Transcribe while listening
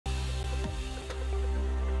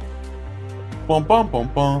Bum bum bum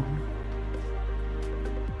bum.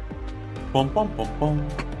 Bum bum bum bum.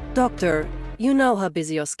 Doctor, you know how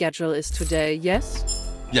busy your schedule is today,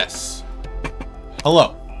 yes? Yes.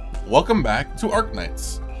 Hello. Welcome back to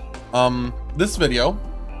Arknights. This video,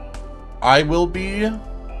 I will be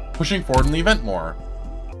pushing forward in the event more.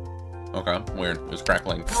 Okay, weird. It was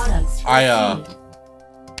crackling. I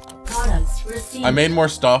made more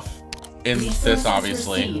stuff in this,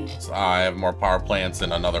 obviously. So I have more power plants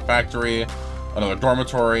in another factory, another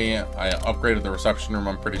dormitory. I upgraded the reception room,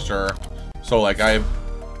 I'm pretty sure. So, like,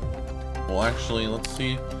 well, actually, let's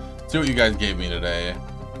see what you guys gave me today.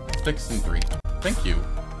 6 and 3. Thank you.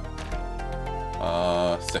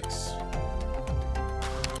 6.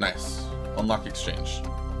 Nice. Unlock exchange.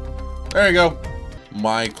 There you go.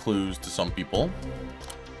 My clues to some people.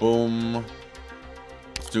 Boom.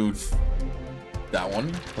 Let's do that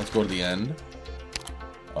one. Let's go to the end.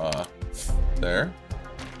 There.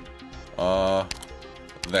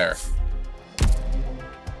 There.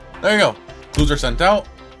 There you go. Clues are sent out.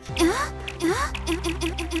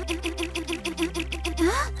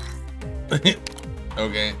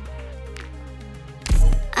 Okay.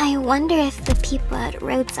 I wonder if the people at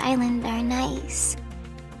Rosalind are nice.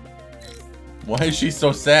 Why is she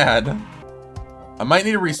so sad? I might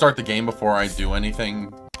need to restart the game before I do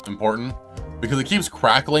anything important, because it keeps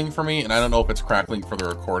crackling for me, and I don't know if it's crackling for the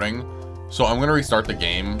recording. So I'm gonna restart the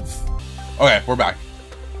game. Okay, we're back.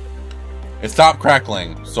 It stopped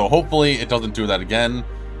crackling, so hopefully it doesn't do that again.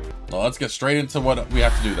 Well, let's get straight into what we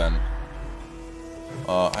have to do then.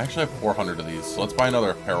 I actually have 400 of these, so let's buy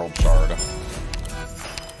another Herald Shard.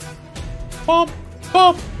 Bump,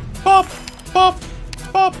 bump, bump, bump,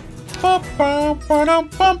 bump, bump, bump,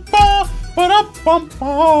 bump, bump, bump, bump, bump.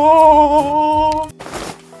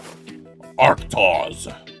 Arctosz.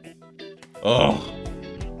 Ugh.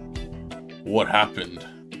 What happened?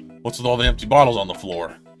 What's with all the empty bottles on the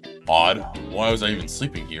floor? Odd. Why was I even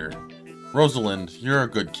sleeping here? Rosalind, you're a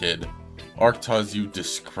good kid. Arctosz, you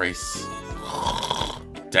disgrace.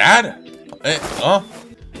 Dad? Hey,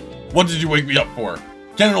 what did you wake me up for?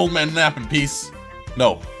 Can an old man nap in peace?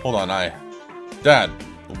 No, hold on, Dad,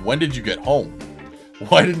 when did you get home?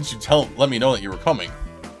 Why didn't you let me know that you were coming?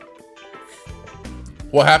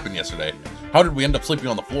 What happened yesterday? How did we end up sleeping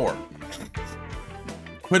on the floor?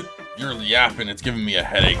 Quit your yapping, it's giving me a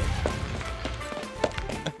headache.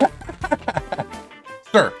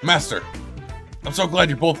 Sir, Master, I'm so glad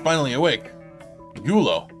you're both finally awake.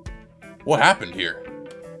 Gulo, what happened here?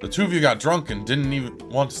 The two of you got drunk and didn't even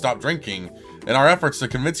want to stop drinking, and our efforts to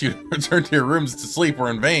convince you to return to your rooms to sleep were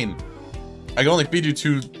in vain. I can only feed you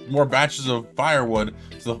 2 more batches of firewood.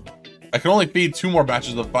 I can only feed 2 more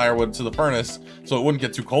batches of firewood to the furnace, so it wouldn't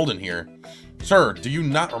get too cold in here. Sir, do you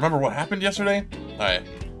not remember what happened yesterday?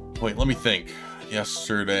 Wait, let me think.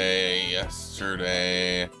 Yesterday.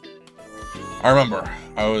 I remember.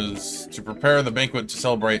 I was to prepare the banquet to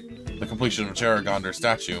celebrate the completion of Charagonder's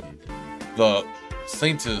statue. The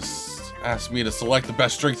Saintess asked me to select the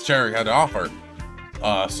best drinks Cherry had to offer.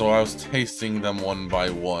 So I was tasting them one by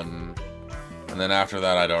one. And then after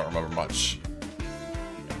that, I don't remember much.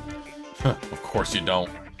 Of course you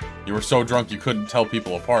don't. You were so drunk you couldn't tell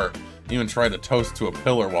people apart. You even tried to toast to a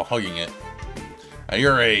pillar while hugging it. At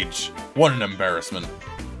your age, what an embarrassment.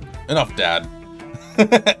 Enough, Dad.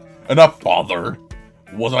 Enough, Father.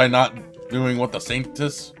 Was I not doing what the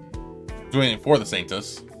Saintess? Doing it for the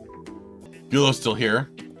Saintess? Gulo's still here.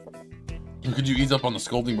 Could you ease up on the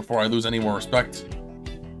scolding before I lose any more respect?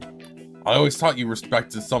 I always thought you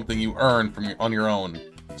respect is something you earn on your own.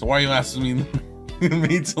 So why are you asking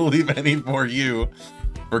me to leave any for you?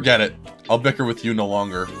 Forget it. I'll bicker with you no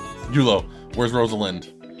longer. Gulo, where's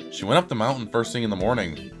Rosalind? She went up the mountain first thing in the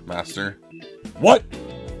morning, Master. What?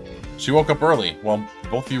 She woke up early while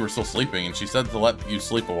both of you were still sleeping, and she said to let you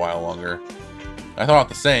sleep a while longer. I thought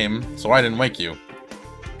the same, so I didn't wake you.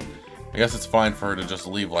 I guess it's fine for her to just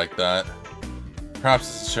leave like that. Perhaps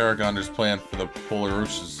this is Charagonder's plan for the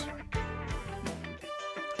Polarushes.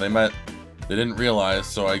 They met. They didn't realize,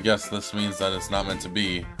 so I guess this means that it's not meant to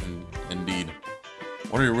be. Indeed.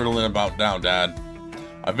 What are you riddling about now, Dad?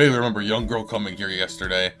 I vaguely remember a young girl coming here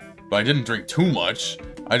yesterday, but I didn't drink too much.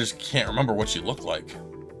 I just can't remember what she looked like.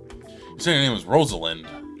 You said her name was Rosalind.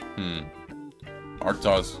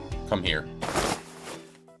 Arctosz, come here.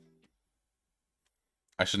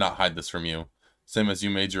 I should not hide this from you, same as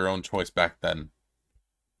you made your own choice back then.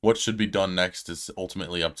 What should be done next is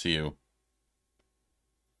ultimately up to you.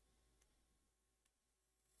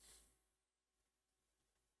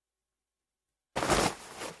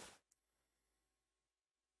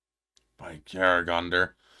 By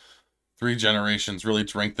Garagonder. 3 generations really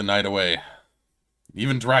drank the night away.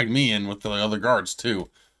 Even dragged me in with the other guards, too.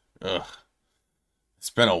 Ugh. It's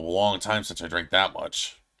been a long time since I drank that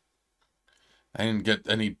much. I didn't get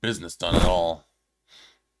any business done at all.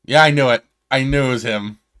 Yeah, I knew it. I knew it was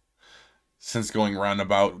him. Since going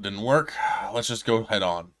roundabout didn't work, let's just go head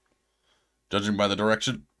on. Judging by the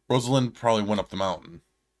direction, Rosalind probably went up the mountain.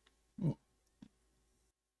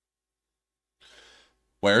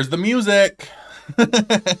 Where's the music?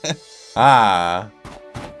 Ah.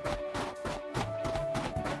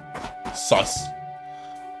 Sus.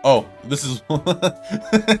 Oh, this is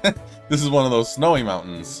this is one of those snowy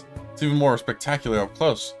mountains. It's even more spectacular up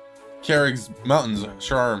close. Carrick's mountains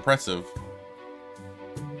sure are impressive.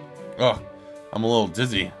 Ugh, I'm a little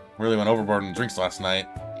dizzy. Really went overboard in drinks last night.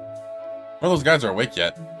 None of those guys are awake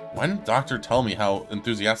yet. Why didn't Doctor tell me how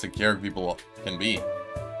enthusiastic Carrick people can be?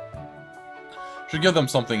 Should give them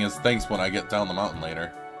something as thanks when I get down the mountain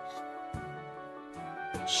later.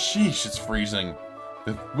 Sheesh, it's freezing.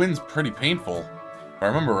 The wind's pretty painful. If I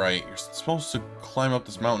remember right, you're supposed to climb up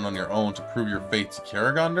this mountain on your own to prove your faith to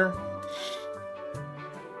Karagonder?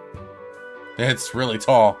 It's really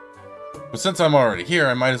tall. But since I'm already here,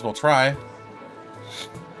 I might as well try.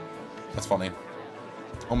 That's funny.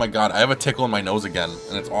 Oh my god, I have a tickle in my nose again,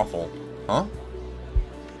 and it's awful. Huh?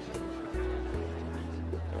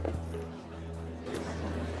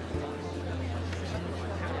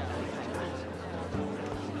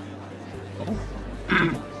 Oh.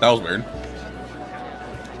 That was weird.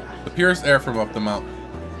 The pierced air from up in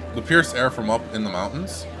the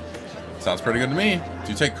mountains? Sounds pretty good to me.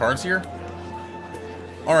 Do you take cards here?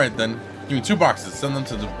 Alright then. Give me 2 boxes. Send them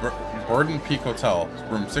to the Burden Peak Hotel,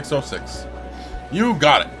 room 606. You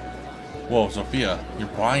got it! Whoa, Sophia, you're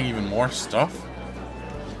buying even more stuff?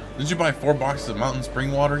 Didn't you buy 4 boxes of mountain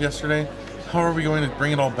spring water yesterday? How are we going to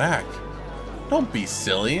bring it all back? Don't be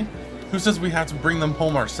silly. Who says we have to bring them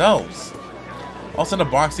home ourselves? I'll send a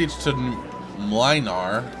box each to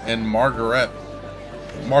Mlinar and Margaret.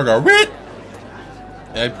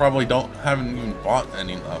 I probably haven't even bought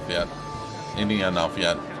any enough yet.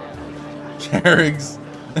 Carrick's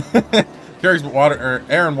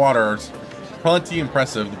air and water are plenty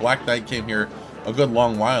impressive. The Black Knight came here a good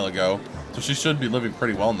long while ago, so she should be living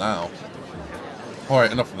pretty well now.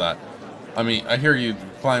 Alright, enough of that. I mean, I hear you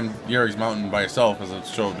climbed Yeri's mountain by yourself as a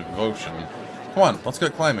show of devotion. Come on, let's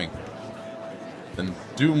get climbing. Then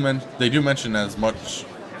they do mention as much.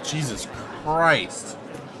 Jesus Christ.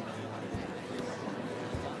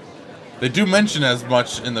 They do mention as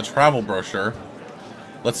much in the travel brochure.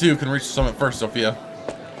 Let's see who can reach the summit first, Sophia.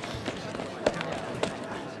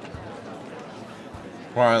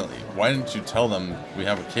 Why didn't you tell them we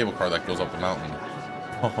have a cable car that goes up the mountain?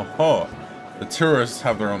 Ho ho ho. The tourists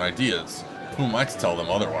have their own ideas. Who am I to tell them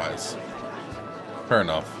otherwise? Fair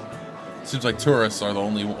enough. Seems like tourists are the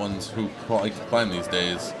only ones who like to climb these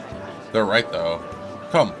days. They're right, though.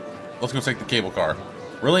 Come, let's go take the cable car.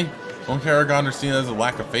 Really? Won't Karagonder see it as a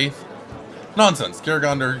lack of faith? Nonsense!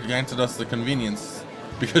 Karagonder granted us the convenience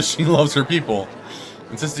because she loves her people.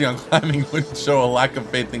 Insisting on climbing would show a lack of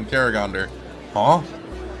faith in Karagonder. Huh?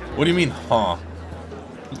 What do you mean, huh?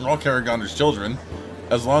 We're all Karagonder's children.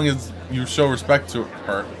 As long as you show respect to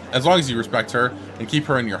her, as long as you respect her and keep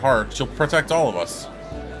her in your heart, she'll protect all of us.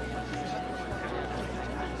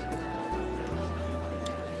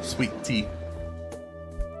 Sweet tea.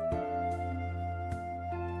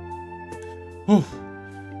 Whew.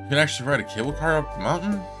 You can actually ride a cable car up the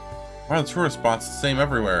mountain? Why are the tourist spots the same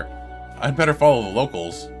everywhere? I'd better follow the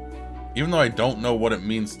locals. Even though I don't know what it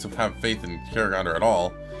means to have faith in Karagonder at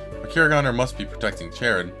all, but Karagonder must be protecting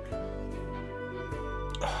Karag.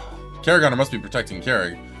 Karagonder must be protecting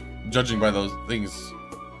Karag, judging by those things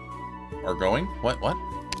are going? What?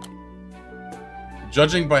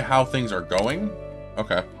 Judging by how things are going?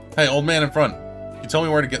 Okay. Hey, old man in front. Can you tell me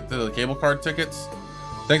where to get to the cable car tickets?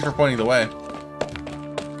 Thanks for pointing the way.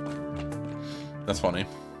 That's funny.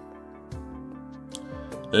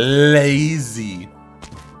 Lazy.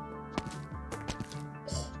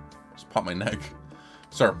 Just pop my neck.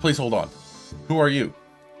 Sir, please hold on. Who are you?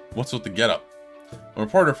 What's with the getup? A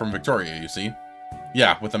reporter from Victoria, you see.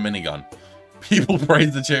 Yeah, with a minigun. People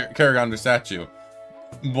praise the Karagonder statue.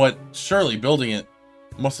 But surely building it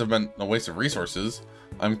must have been a waste of resources.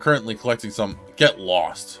 I'm currently collecting some. Get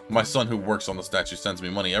lost. My son who works on the statue sends me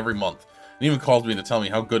money every month. And even calls me to tell me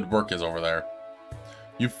how good work is over there.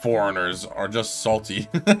 You foreigners are just salty.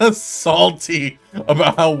 Salty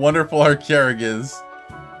about how wonderful our Karag is.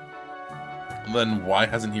 Then why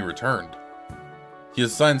hasn't he returned? He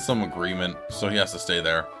has signed some agreement, so he has to stay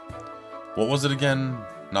there. What was it again?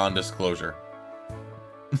 Non-disclosure.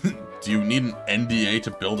 Do you need an NDA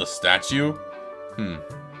to build a statue?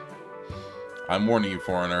 I'm warning you,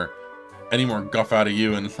 foreigner. Any more guff out of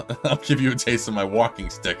you and I'll give you a taste of my walking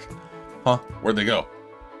stick. Huh? Where'd they go?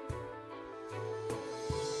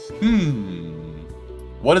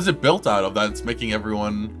 What is it built out of that's making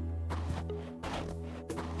everyone...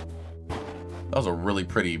 That was a really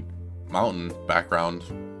pretty mountain background.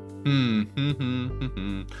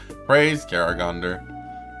 Praise Karagonder.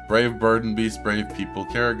 Brave bird and beast, brave people.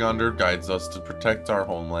 Karagonder guides us to protect our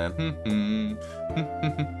homeland.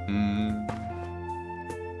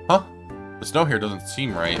 Huh? The snow here doesn't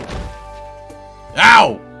seem right.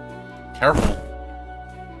 Ow! Careful.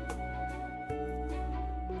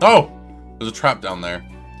 Oh! There's a trap down there.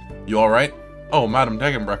 You alright? Oh, Madam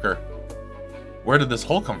Degenbrecher. Where did this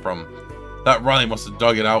hole come from? That Riley must have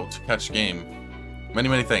dug it out to catch game. Many,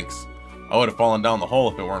 many thanks. I would have fallen down the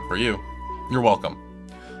hole if it weren't for you. You're welcome.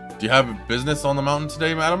 Do you have business on the mountain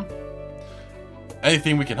today, madam?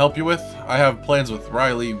 Anything we can help you with? I have plans with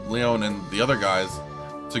Riley, Leon, and the other guys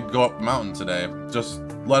to go up the mountain today. Just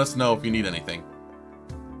let us know if you need anything.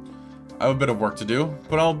 I have a bit of work to do,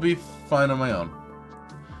 but I'll be fine on my own.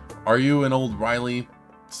 Are you and old Riley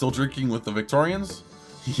still drinking with the Victorians?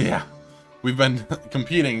 Yeah. We've been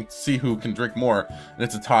competing to see who can drink more, and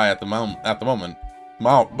it's a tie at the moment.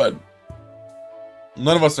 Wow, but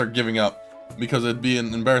none of us are giving up, because it'd be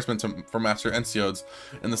an embarrassment for Master Enciodes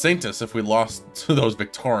and the Saintess if we lost to those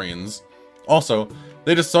Victorians. Also,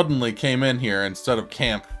 they just suddenly came in here instead of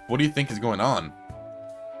camp. What do you think is going on?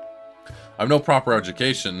 I've no proper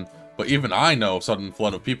education, but even I know a sudden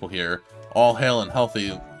flood of people here, all hale and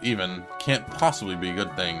healthy even, can't possibly be a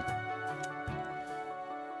good thing.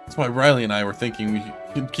 That's why Riley and I were thinking we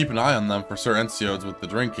could keep an eye on them for Sir Enciodes with the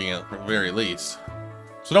drinking at the very least.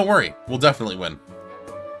 So don't worry, we'll definitely win.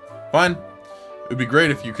 Fine. It would be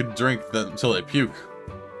great if you could drink them until they puke.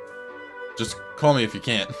 Just call me if you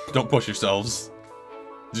can't. Don't push yourselves.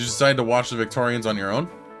 Did you decide to watch the Victorians on your own?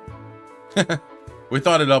 We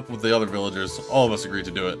thought it up with the other villagers. All of us agreed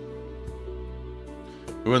to do it.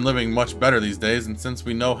 We've been living much better these days, and since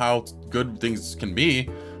we know how good things can be,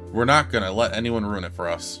 we're not gonna let anyone ruin it for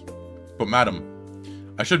us. But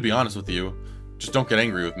madam, I should be honest with you. Just don't get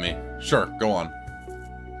angry with me. Sure, go on.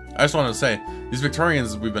 I just wanted to say, these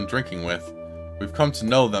Victorians we've been drinking with, we've come to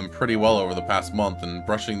know them pretty well over the past month, and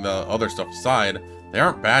brushing the other stuff aside, they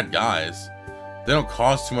aren't bad guys. They don't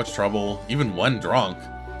cause too much trouble, even when drunk.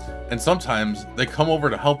 And sometimes, they come over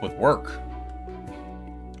to help with work.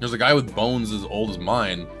 There's a guy with bones as old as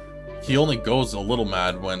mine. He only goes a little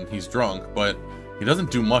mad when he's drunk, but he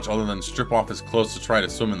doesn't do much other than strip off his clothes to try to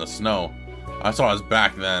swim in the snow. I saw his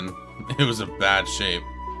back then. It was in bad shape.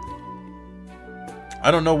 I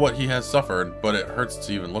don't know what he has suffered, but it hurts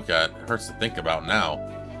to even look at. It hurts to think about now.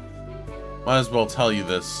 Might as well tell you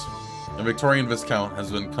this. A Victorian Viscount has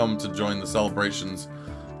come to join the celebrations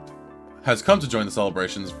for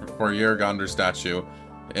Yergonder's statue,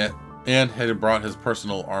 and had brought his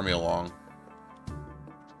personal army along.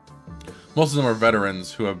 Most of them are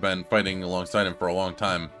veterans who have been fighting alongside him for a long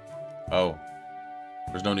time. Oh.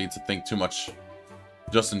 There's no need to think too much.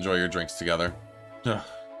 Just enjoy your drinks together. Ugh.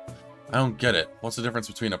 I don't get it. What's the difference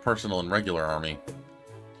between a personal and regular army?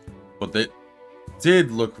 But they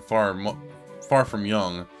did look far from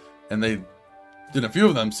young, and a few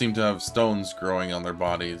of them seem to have stones growing on their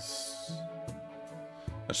bodies.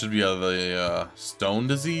 That should be the stone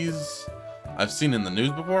disease I've seen in the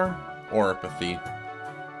news before, or apathy.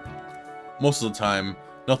 Most of the time,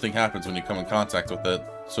 nothing happens when you come in contact with it,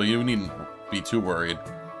 so you needn't be too worried.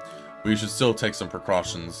 But you should still take some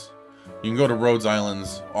precautions. You can go to Rhodes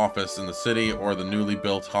Island's office in the city or the newly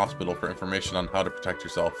built hospital for information on how to protect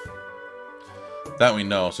yourself. That we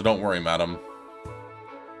know, so don't worry, madam.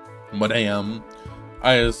 But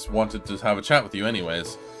I just wanted to have a chat with you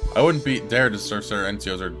anyways. I wouldn't dare to serve Sir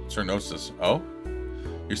Enciodes or Sir Gnosis. Oh?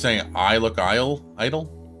 You're saying I look idle?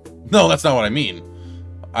 No, that's not what I mean.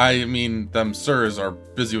 I mean, them sirs are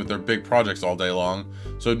busy with their big projects all day long,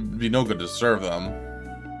 so it'd be no good to serve them.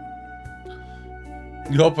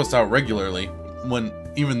 You help us out regularly,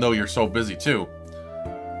 even though you're so busy too.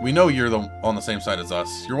 We know you're on the same side as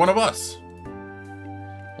us. You're one of us.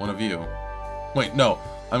 One of you. Wait, no.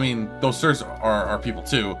 I mean, those sirs are people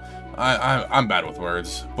too. I'm bad with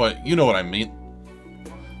words, but you know what I mean.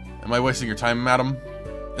 Am I wasting your time, madam?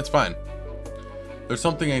 It's fine. There's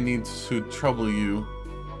something I need to trouble you.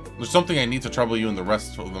 There's something I need to trouble you and the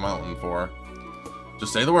rest of the mountain for.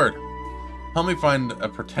 Just say the word. Help me find a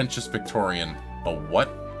pretentious Victorian. A what?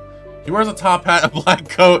 He wears a top hat, a black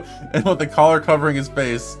coat, and with the collar covering his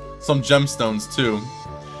face, some gemstones too.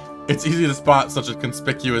 It's easy to spot such a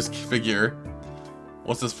conspicuous figure.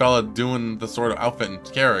 What's this fella doing the sort of outfit in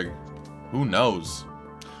Carrig? Who knows?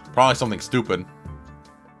 Probably something stupid.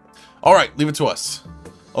 Alright, leave it to us.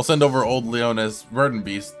 I'll send over old Leona's Verdant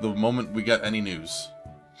Beast the moment we get any news.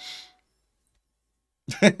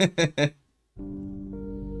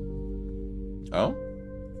 Oh?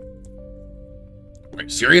 Are you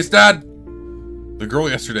serious, Dad? The girl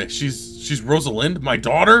yesterday, she's Rosalind, my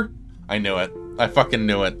daughter? I knew it. I fucking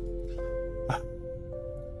knew it.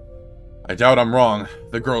 I doubt I'm wrong.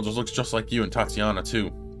 The girl just looks just like you and Tatiana,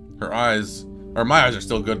 too. Her eyes... Or my eyes are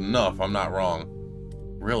still good enough, I'm not wrong.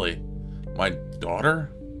 Really? My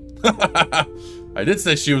daughter? I did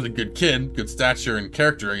say she was a good kid, good stature and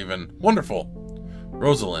character even. Wonderful.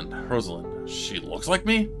 Rosalind. She looks like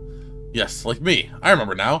me? Yes, like me. I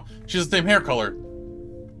remember now. She's the same hair color.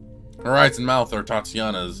 Her eyes and mouth are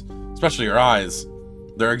Tatiana's, especially her eyes.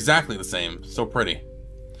 They're exactly the same. So pretty.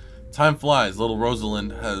 Time flies. Little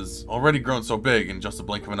Rosalind has already grown so big in just a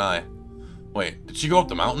blink of an eye. Wait, did she go up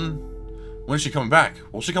the mountain? When is she coming back?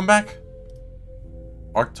 Will she come back?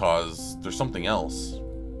 Arctosz, there's something else.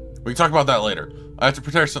 We can talk about that later. I have to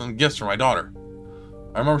prepare some gifts for my daughter.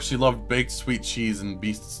 I remember she loved baked sweet cheese and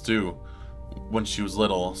beef stew when she was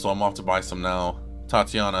little, so I'm off to buy some now.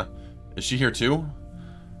 Tatiana, is she here too?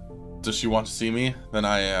 Does she want to see me? Then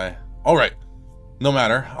Alright. No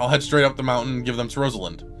matter. I'll head straight up the mountain and give them to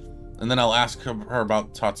Rosalind. And then I'll ask her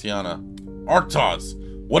about Tatiana. Arctosz!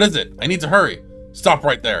 What is it? I need to hurry! Stop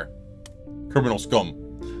right there! Criminal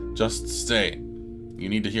scum. Just stay. You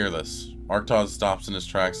need to hear this. Arctosz stops in his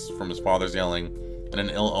tracks from his father's yelling, and an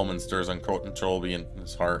ill omen stirs uncontrollably in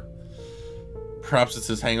his heart. Perhaps it's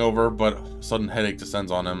his hangover, but a sudden headache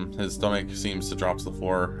descends on him. His stomach seems to drop to the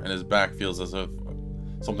floor, and his back feels as if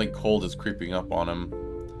something cold is creeping up on him.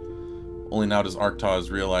 Only now does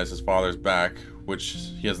Arctosz realize his father's back, which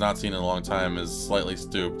he has not seen in a long time, is slightly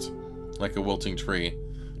stooped, like a wilting tree,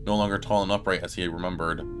 no longer tall and upright as he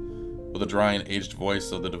remembered. With a dry and aged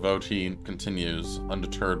voice of the devotee continues,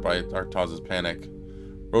 undeterred by Arctosz's panic.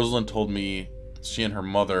 Rosalind told me she and her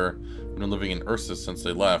mother had been living in Ursus since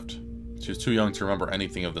they left. She was too young to remember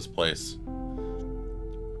anything of this place.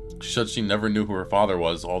 She said she never knew who her father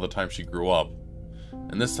was all the time she grew up.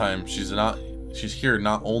 And this time, she's here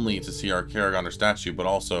not only to see our Karagoner statue, but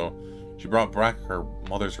also she brought back her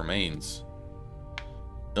mother's remains.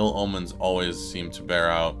 Ill omens always seem to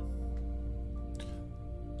bear out.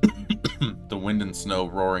 The wind and snow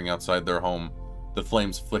roaring outside their home, the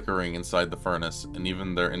flames flickering inside the furnace, and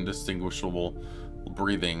even their indistinguishable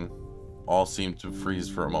breathing all seem to freeze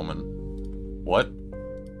for a moment. What?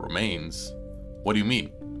 Remains? What do you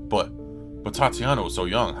mean? But Tatiana was so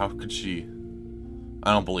young, how could she...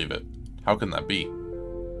 I don't believe it. How can that be?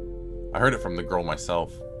 I heard it from the girl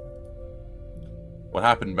myself. What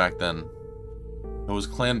happened back then? It was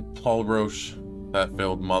Clan Paul Roche that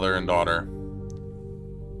failed mother and daughter.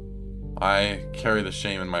 I carry the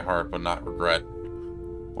shame in my heart, but not regret.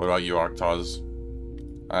 What about you, Arctosz?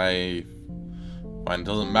 Fine, it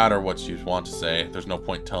doesn't matter what you want to say. There's no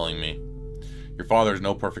point telling me. Your father is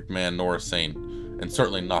no perfect man nor a saint, and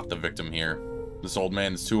certainly not the victim here. This old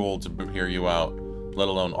man is too old to hear you out, let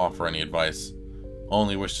alone offer any advice. I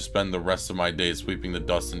only wish to spend the rest of my days sweeping the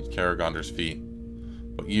dust in Karagonder's feet.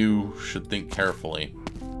 But you should think carefully.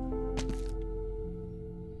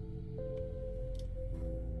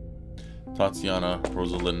 Tatiana,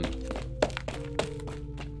 Rosalind.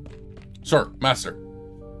 Sir, Master.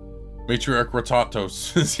 Matriarch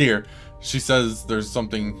Arctosz is here. She says there's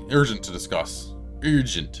something urgent to discuss.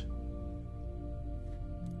 Urgent.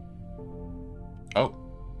 Oh.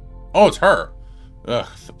 Oh, it's her. Ugh,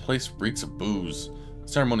 the place reeks of booze. The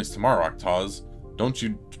ceremony's tomorrow, Arctosz. Don't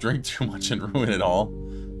you drink too much and ruin it all.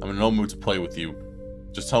 I'm in no mood to play with you.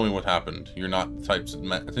 Just tell me what happened. You're not the type to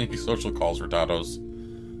make social calls, Ratatos.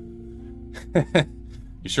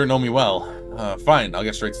 You sure know me well. Fine, I'll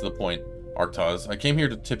get straight to the point. Arctosz, I came here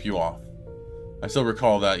to tip you off. I still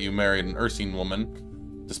recall that you married an Ursine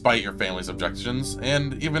woman, despite your family's objections,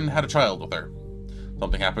 and even had a child with her.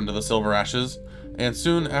 Something happened to the Silver Ashes, and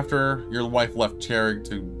soon after your wife left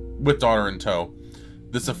Cherrig with daughter in tow.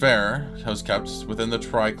 This affair was kept within the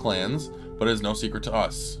Tri-Clans, but is no secret to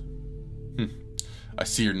us. I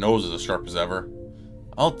see your nose is as sharp as ever.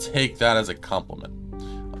 I'll take that as a compliment.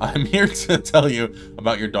 I'm here to tell you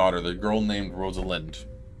about your daughter, the girl named Rosalind.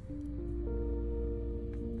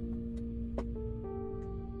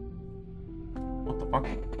 What the fuck?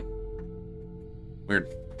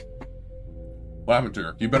 Weird. What happened to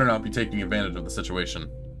her? You better not be taking advantage of the situation.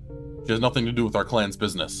 She has nothing to do with our clan's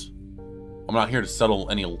business. I'm not here to settle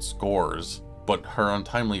any old scores, but her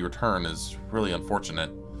untimely return is really unfortunate.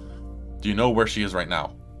 Do you know where she is right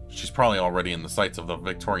now? She's probably already in the sights of the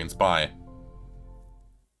Victorian spy.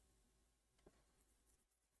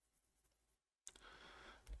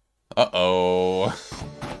 Uh-oh.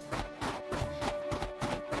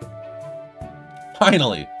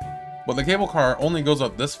 Finally! But the cable car only goes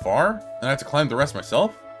up this far, and I have to climb the rest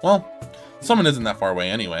myself? Well, someone isn't that far away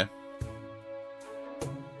anyway.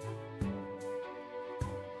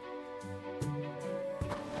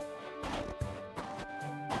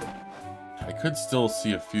 I could still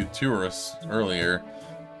see a few tourists earlier,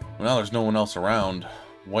 but now there's no one else around.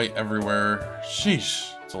 White everywhere.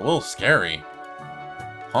 Sheesh, it's a little scary.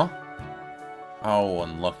 Huh? How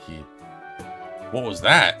unlucky. What was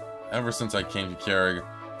that? Ever since I came to Kjerg,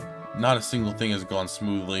 not a single thing has gone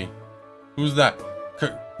smoothly. Who's that?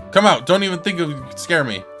 Come out! Don't even think you could scare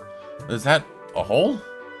me. Is that a hole?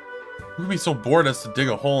 Who could be so bored as to dig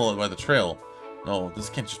a hole by the trail? No, this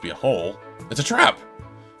can't just be a hole. It's a trap!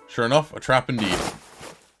 Sure enough, a trap indeed.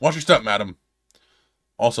 Watch your step, madam.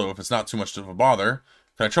 Also, if it's not too much of a bother,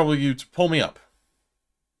 can I trouble you to pull me up?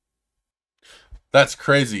 That's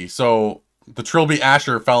crazy. So, the Trilby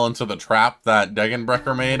Asher fell into the trap that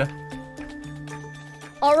Degenbrecher made.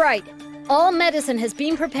 Alright, all medicine has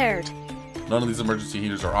been prepared. None of these emergency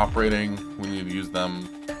heaters are operating. We need to use them.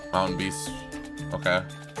 Mountain beasts. Okay.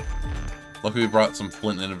 Luckily we brought some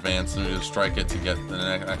flint in advance and we just strike it to get an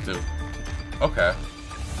active. Okay.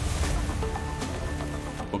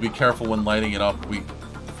 But be careful when lighting it up.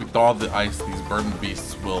 If we thaw the ice, these burdened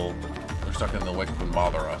beasts they're stuck in the wick and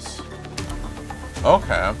bother us.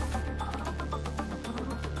 Okay.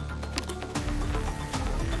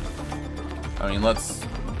 I mean, let's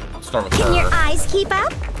start with her. Can your eyes keep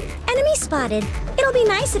up? Enemy spotted. It'll be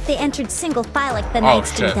nice if they entered single file like the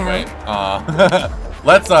Knights do, though. Wait.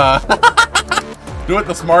 Let's do it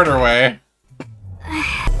the smarter way.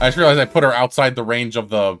 I just realized I put her outside the range of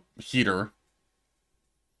the heater.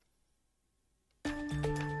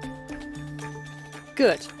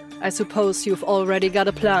 Good. I suppose you've already got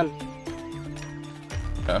a plan.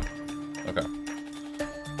 Okay. Okay.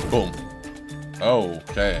 Boom.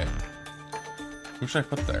 Okay. Who should I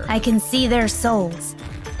put there? I can see their souls.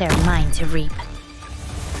 They're mine to reap.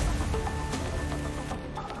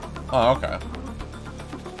 Oh, okay.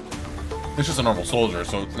 It's just a normal soldier,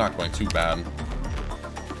 so it's not going too bad.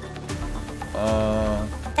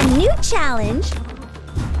 A new challenge.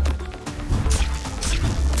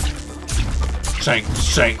 Shank,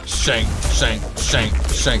 shank, shank, shank, shank,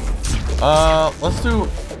 shank. Let's do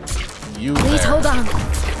you there. Please hold on.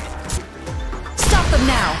 Stop them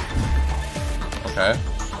now. Okay.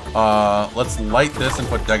 Let's light this and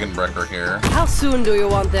put Degenbrecher here. How soon do you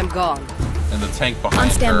want them gone? And the tank behind On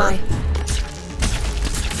standby. her.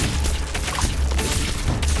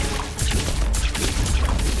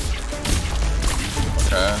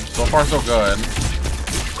 Okay. So far, so good.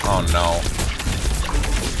 Oh, no.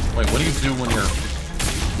 Wait, what do you do when you're...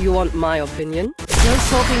 You want my opinion? Still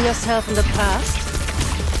soaking yourself in the past?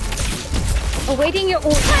 Awaiting your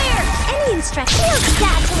order. Fire! Any instruction feels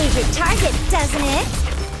exactly your target, doesn't it?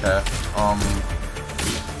 Okay.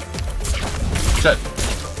 Shit.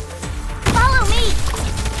 Follow me!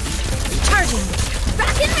 Charging.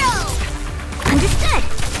 Rock and roll! Understood!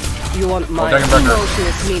 You want my Degenbrecher. emotion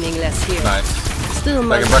is meaningless here. Nice. Still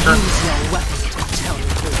must Degenbrecher. use your weapons to tell the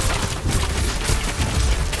truth.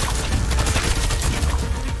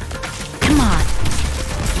 Come on.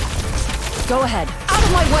 Go ahead. Out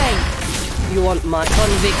of my way. You want my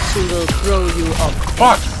conviction will throw you up.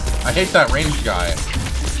 Fuck! I hate that range guy.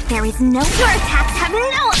 There is no... Your attacks have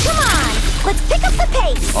no... Come on! Let's pick up the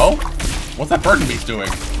pace! Oh? What's that burden beast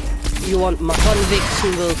doing? You want my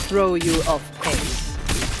conviction will throw you off pace.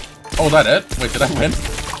 Oh, that it? Wait, did I win?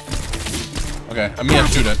 Okay, Amiya,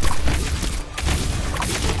 shoot it.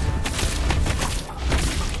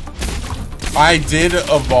 I did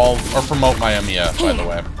evolve, or promote my Amiya, by the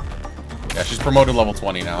way. Yeah, she's promoted level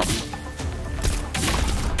 20 now.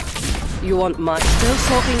 You want my still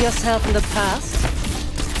soaking yourself in the past?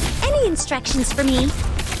 Any instructions for me?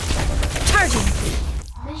 Charging.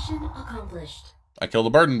 Mission accomplished. I killed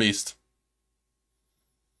a burden beast.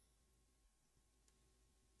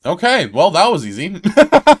 Okay, well, that was easy.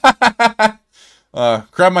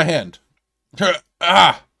 Grab my hand.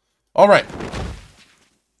 Ah! Alright.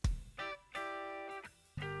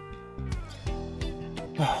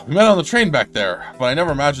 We met on the train back there, but I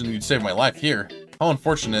never imagined you'd save my life here. How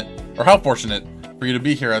fortunate for you to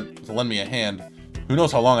be here to lend me a hand. Who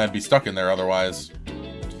knows how long I'd be stuck in there otherwise.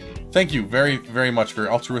 Thank you very, very much for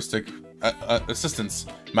your altruistic assistance,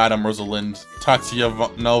 Madame Rosalind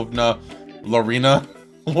Tatianovna Lorena.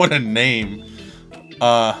 What a name.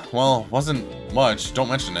 Well, wasn't much. Don't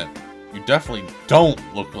mention it. You definitely don't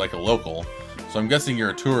look like a local. So I'm guessing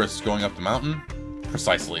you're a tourist going up the mountain?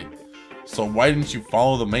 Precisely. So why didn't you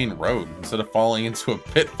follow the main road instead of falling into a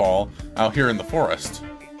pitfall out here in the forest?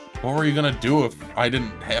 What were you gonna do if I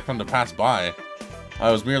didn't happen to pass by? I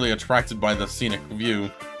was merely attracted by the scenic view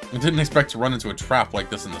and didn't expect to run into a trap like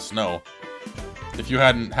this in the snow. If you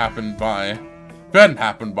hadn't happened by,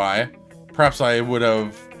 perhaps I would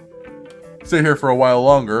have stayed here for a while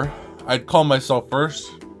longer. I'd calm myself first,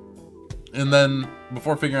 and then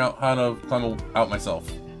before figuring out how to climb out myself.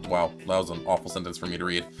 Wow, that was an awful sentence for me to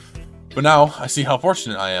read. But now I see how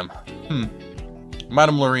fortunate I am.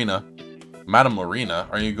 Madame Lorena. Madame Lorena,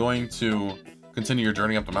 are you going to continue your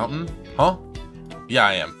journey up the mountain? Huh? Yeah,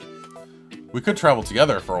 I am. We could travel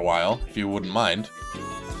together for a while, if you wouldn't mind.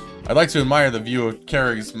 I'd like to admire the view of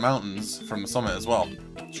Carrick's mountains from the summit as well.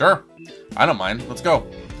 Sure, I don't mind. Let's go.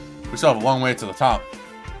 We still have a long way to the top.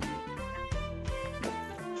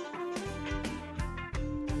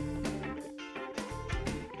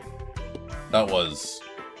 That was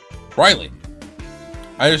Riley.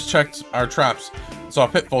 I just checked our traps, saw a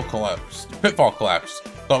pitfall collapse.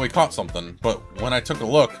 Thought we caught something, but when I took a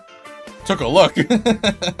look,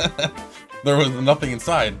 there was nothing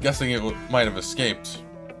inside. Guessing it might have escaped.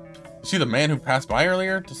 You see the man who passed by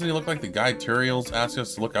earlier? Doesn't he look like the guy Tyrael's asked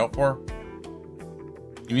us to look out for?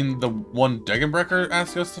 You mean the one Degenbrecher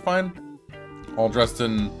asked us to find? All dressed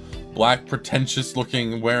in black, pretentious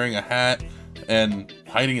looking, wearing a hat, and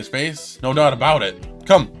hiding his face? No doubt about it.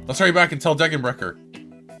 Come, let's hurry back and tell Degenbrecher.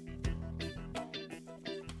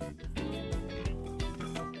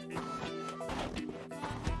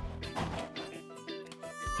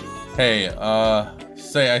 Hey,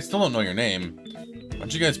 say, I still don't know your name.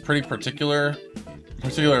 Aren't you guys pretty particular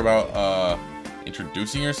about,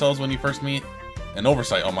 introducing yourselves when you first meet? An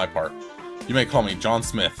oversight on my part. You may call me John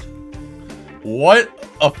Smith. What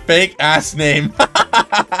a fake-ass name!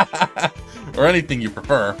 Or anything you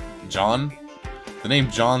prefer. John? The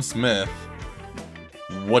name John Smith.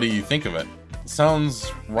 What do you think of it?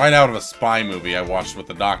 Sounds right out of a spy movie I watched with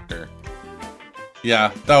the doctor.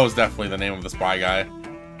 Yeah, that was definitely the name of the spy guy.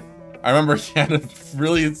 I remember he had a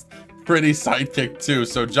really pretty sidekick too,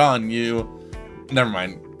 so John, you... Never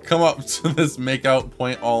mind. Come up to this makeout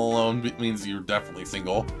point all alone means you're definitely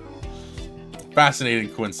single. Fascinating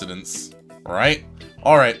coincidence, right?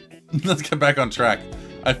 Alright, let's get back on track.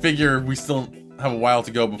 I figure we still have a while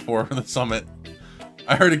to go before the summit.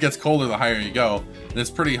 I heard it gets colder the higher you go, and it gets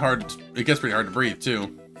pretty hard to breathe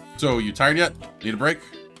too. So, you tired yet? Need a break?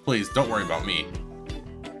 Please, don't worry about me.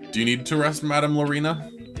 Do you need to rest, Madame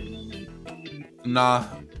Lorena? Nah,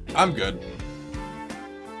 I'm good.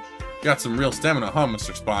 Got some real stamina, huh,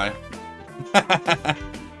 Mr. Spy?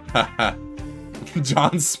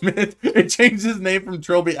 John Smith. It changed his name from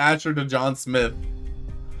Trilby Asher to John Smith.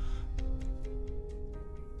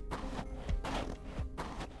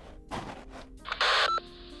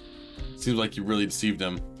 Seems like you really deceived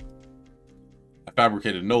him. I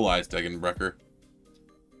fabricated no lies, Degenbrecher.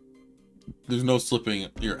 There's no slipping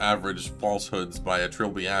your average falsehoods by a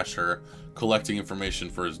Trilby Asher collecting information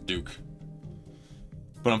for his duke.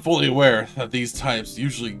 But I'm fully aware that these types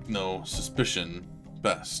usually know suspicion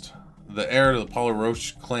best. The heir to the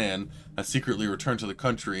Polaroche clan has secretly returned to the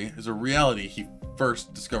country is a reality he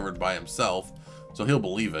first discovered by himself, so he'll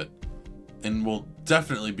believe it. And will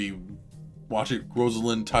definitely be watching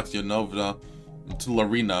Rosalind, Tatianovna, to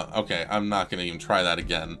Lorena. Okay, I'm not going to even try that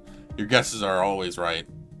again. Your guesses are always right.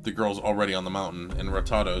 The girl's already on the mountain, and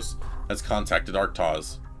Arctosz has contacted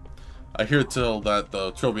Arctosz. I hear tell that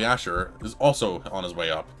the Trilby Asher is also on his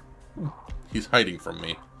way up. He's hiding from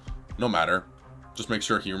me. No matter. Just make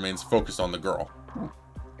sure he remains focused on the girl.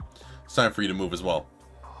 It's time for you to move as well.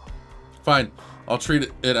 Fine. I'll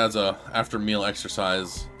treat it as a after-meal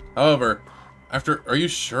exercise. However, are you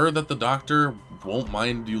sure that the doctor won't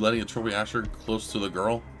mind you letting a Trilby Asher close to the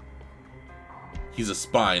girl? He's a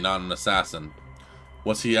spy, not an assassin.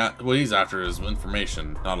 What he's after is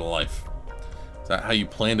information, not a life. Is that how you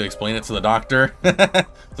plan to explain it to the doctor? The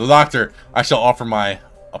doctor, I shall offer my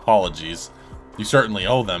apologies. You certainly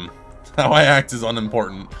owe them. How I act is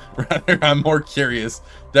unimportant. Rather, I'm more curious.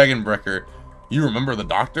 Degenbrecher, you remember the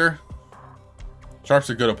doctor? Sharp's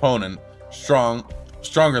a good opponent.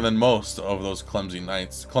 Stronger than most of those clumsy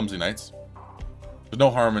knights. There's no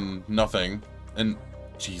harm in nothing. And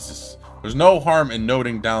Jesus, there's no harm in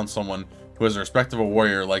noting down someone who is a respectable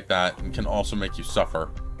warrior like that and can also make you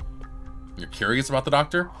suffer. You're curious about the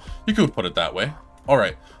doctor? You could put it that way.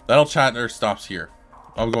 Alright, that'll chatter stops here.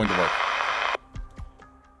 I'm going to work.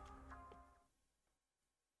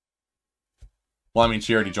 Well, I mean,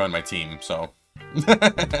 she already joined my team, so...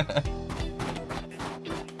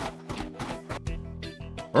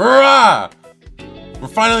 Hurrah! We're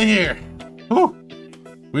finally here! Whew.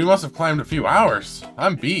 We must have climbed a few hours.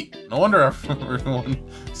 I'm beat. No wonder everyone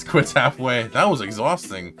quits halfway. That was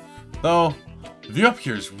exhausting. Though, the view up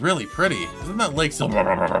here is really pretty. Isn't that Lake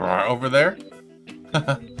over there?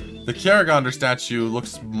 The Karagonder statue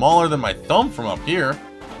looks smaller than my thumb from up here.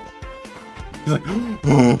 He's like,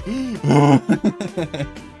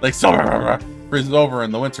 like freezes over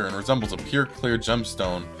in the winter and resembles a pure clear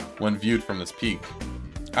gemstone when viewed from this peak.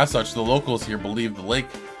 As such, the locals here believe the lake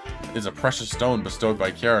is a precious stone bestowed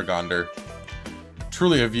by Karagonder.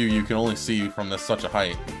 Truly a view you can only see from this such a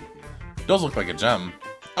height. It does look like a gem.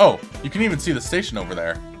 Oh, you can even see the station over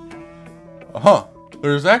there. Huh.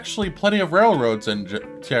 There's actually plenty of railroads in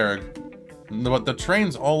Karag, but the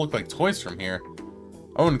trains all look like toys from here.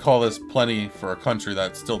 I wouldn't call this plenty for a country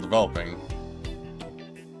that's still developing.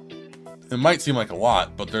 It might seem like a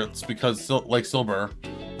lot, but that's because Lake Silver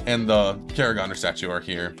and the Karagonder statue are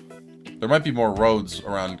here. There might be more roads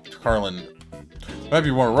around Carlin.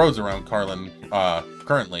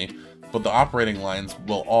 Currently, but the operating lines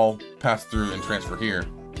will all pass through and transfer here.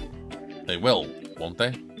 They will, won't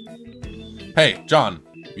they? Hey, John,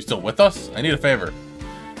 you still with us? I need a favor.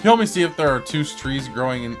 Can you help me see if there are two trees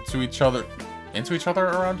growing into each other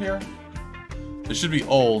around here? They should be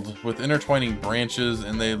old, with intertwining branches,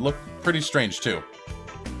 and they look pretty strange too.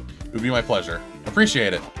 It would be my pleasure.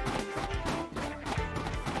 Appreciate it.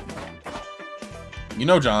 You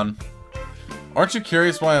know, John, aren't you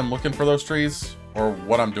curious why I'm looking for those trees? Or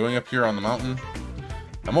what I'm doing up here on the mountain?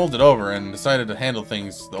 I mulled it over and decided to handle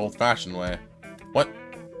things the old-fashioned way. What?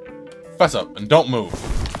 Fess up and don't move.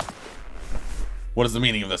 What is the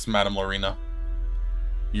meaning of this, Madame Lorena?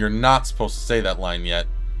 You're not supposed to say that line yet.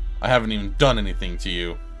 I haven't even done anything to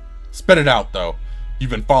you. Spit it out, though.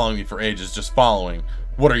 You've been following me for ages, just following.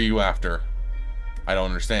 What are you after? I don't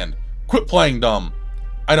understand. Quit playing dumb.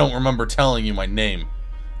 I don't remember telling you my name.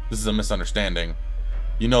 This is a misunderstanding.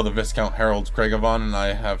 You know the Viscount Harold Craigovon and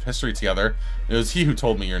I have history together. It was he who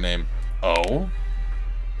told me your name. Oh?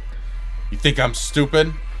 You think I'm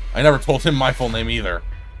stupid? I never told him my full name either.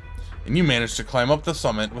 And you managed to climb up the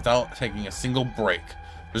summit without taking a single break.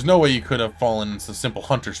 There's no way you could have fallen into the simple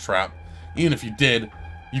hunter's trap. Even if you did,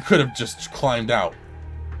 you could have just climbed out.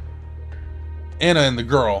 Anna and the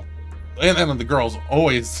girls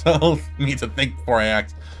always tell me to think before I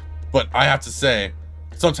act. But I have to say,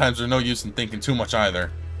 sometimes there's no use in thinking too much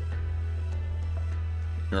either.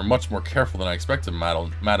 You're much more careful than I expected,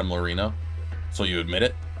 Madame Lorena. So you admit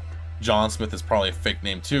it? John Smith is probably a fake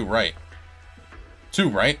name too, right?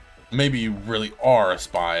 Maybe you really are a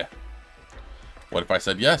spy. What if I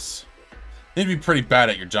said yes? You'd be pretty bad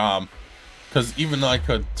at your job. Because even though I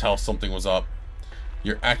could tell something was up,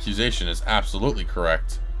 your accusation is absolutely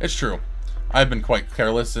correct. It's true. I've been quite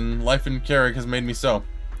careless, and life in Karag has made me so.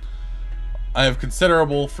 I have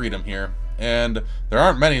considerable freedom here, and there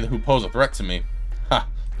aren't many who pose a threat to me. Ha!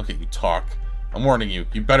 Look at you talk. I'm warning you,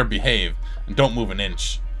 you better behave, and don't move an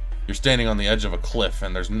inch. You're standing on the edge of a cliff,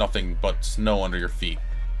 and there's nothing but snow under your feet.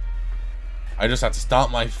 I just have to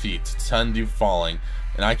stomp my feet to send you falling,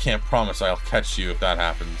 and I can't promise I'll catch you if that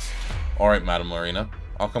happens. Alright, Madame Lorena,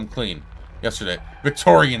 I'll come clean. Yesterday,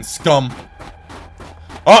 Victorian scum!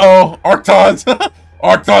 Uh-oh! Arctosz!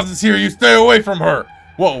 Arctosz is here, you stay away from her!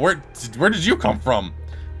 Whoa, where did you come from?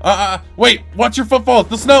 Wait, watch your footfalls,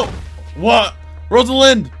 the snow! What?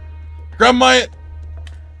 Rosalind! Grab my...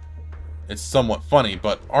 It's somewhat funny,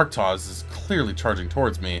 but Arctosz is clearly charging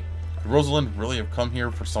towards me. Could Rosalind really have come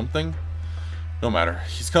here for something? No matter,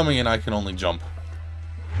 he's coming and I can only jump.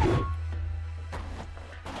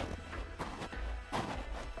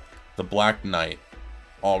 The Black Knight.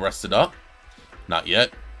 All rested up? Not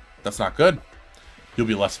yet. That's not good. You'll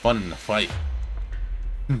be less fun in the fight.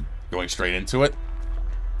 Going straight into it?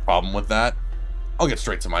 Problem with that? I'll get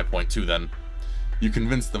straight to my point too then. You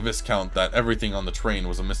convinced the Viscount that everything on the train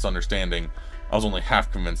was a misunderstanding. I was only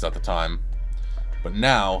half convinced at the time. But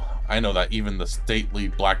now, I know that even the stately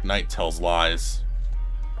Black Knight tells lies.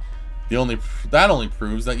 That only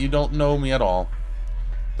proves that you don't know me at all.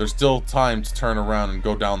 There's still time to turn around and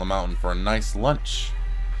go down the mountain for a nice lunch.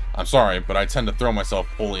 I'm sorry, but I tend to throw myself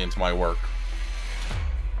fully into my work.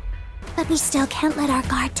 But we still can't let our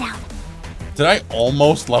guard down. Did I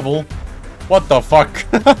almost level? What the fuck?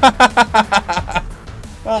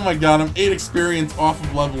 Oh my god, I'm 8 experience off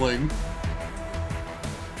of leveling.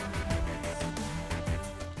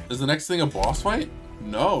 Is the next thing a boss fight?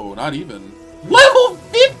 No, not even. Level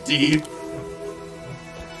 50!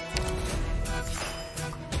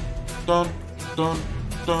 Dun dun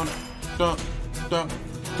dun dun dun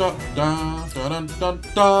dun dun dun dun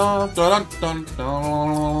dun dun dun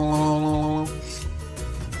dun.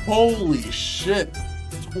 Holy shit.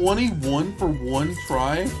 21 for one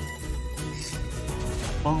try?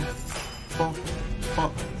 Bum, bum,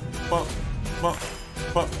 bum, bum, bum,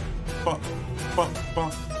 bum, bum, bum,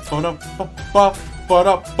 bum, ba-dum, ba, ba,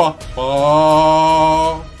 ba-dum, ba, ba.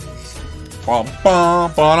 Bum,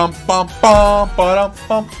 bum, ba-dum, bum, bum, ba-dum,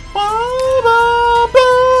 bum, ba, ba, ba.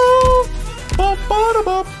 Ba, ba-da,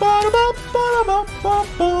 ba, ba-da, ba, ba-da, ba,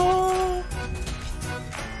 ba.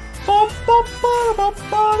 Ba, ba, ba-da, ba,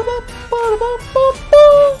 ba-da, ba, ba, ba, ba.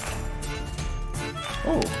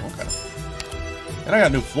 Oh, okay. And I got a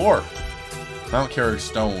new floor. Mount Carrier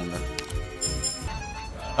Stone.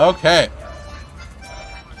 Okay.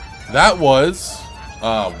 That was,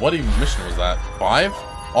 what even mission was that? 5?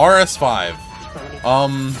 RS5.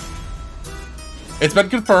 It's been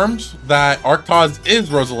confirmed that Arctosz is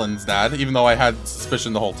Rosalind's dad, even though I had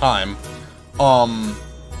suspicion the whole time.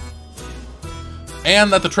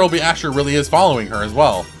 And that the Trilby Asher really is following her as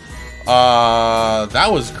well. That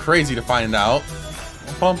was crazy to find out.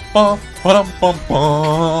 Bum, bum, ba-dum, bum,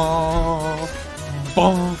 bum.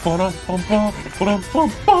 Bum, ba-dum, bum, bum, ba-dum,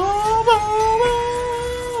 bum, bum, bum.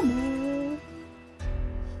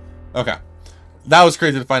 Okay. That was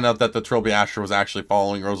crazy to find out that the Trilby Asher was actually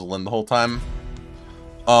following Rosalind the whole time.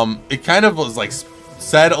 It kind of was like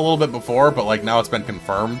said a little bit before, but like now it's been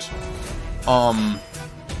confirmed.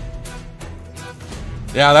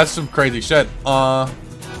 Yeah, that's some crazy shit. Other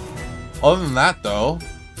than that though,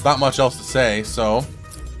 not much else to say, so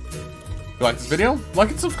if you like this video, like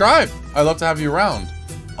and subscribe. I'd love to have you around.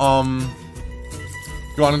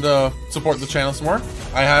 If you wanted to support the channel some more,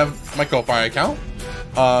 I have my Ko-Fi account.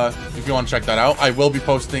 If you want to check that out, I will be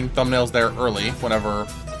posting thumbnails there early whenever,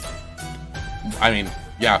 I mean,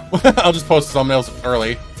 yeah, I'll just post thumbnails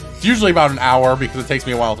early. It's usually about an hour because it takes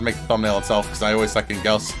me a while to make the thumbnail itself because I always second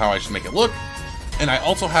guess how I should make it look. And I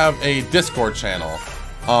also have a Discord channel.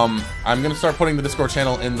 I'm going to start putting the Discord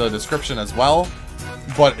channel in the description as well,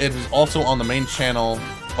 but it is also on the main channel.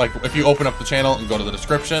 Like, if you open up the channel and go to the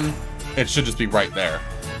description, it should just be right there.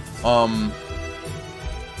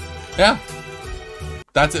 Yeah.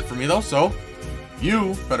 That's it for me, though, so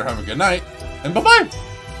you better have a good night, and bye-bye!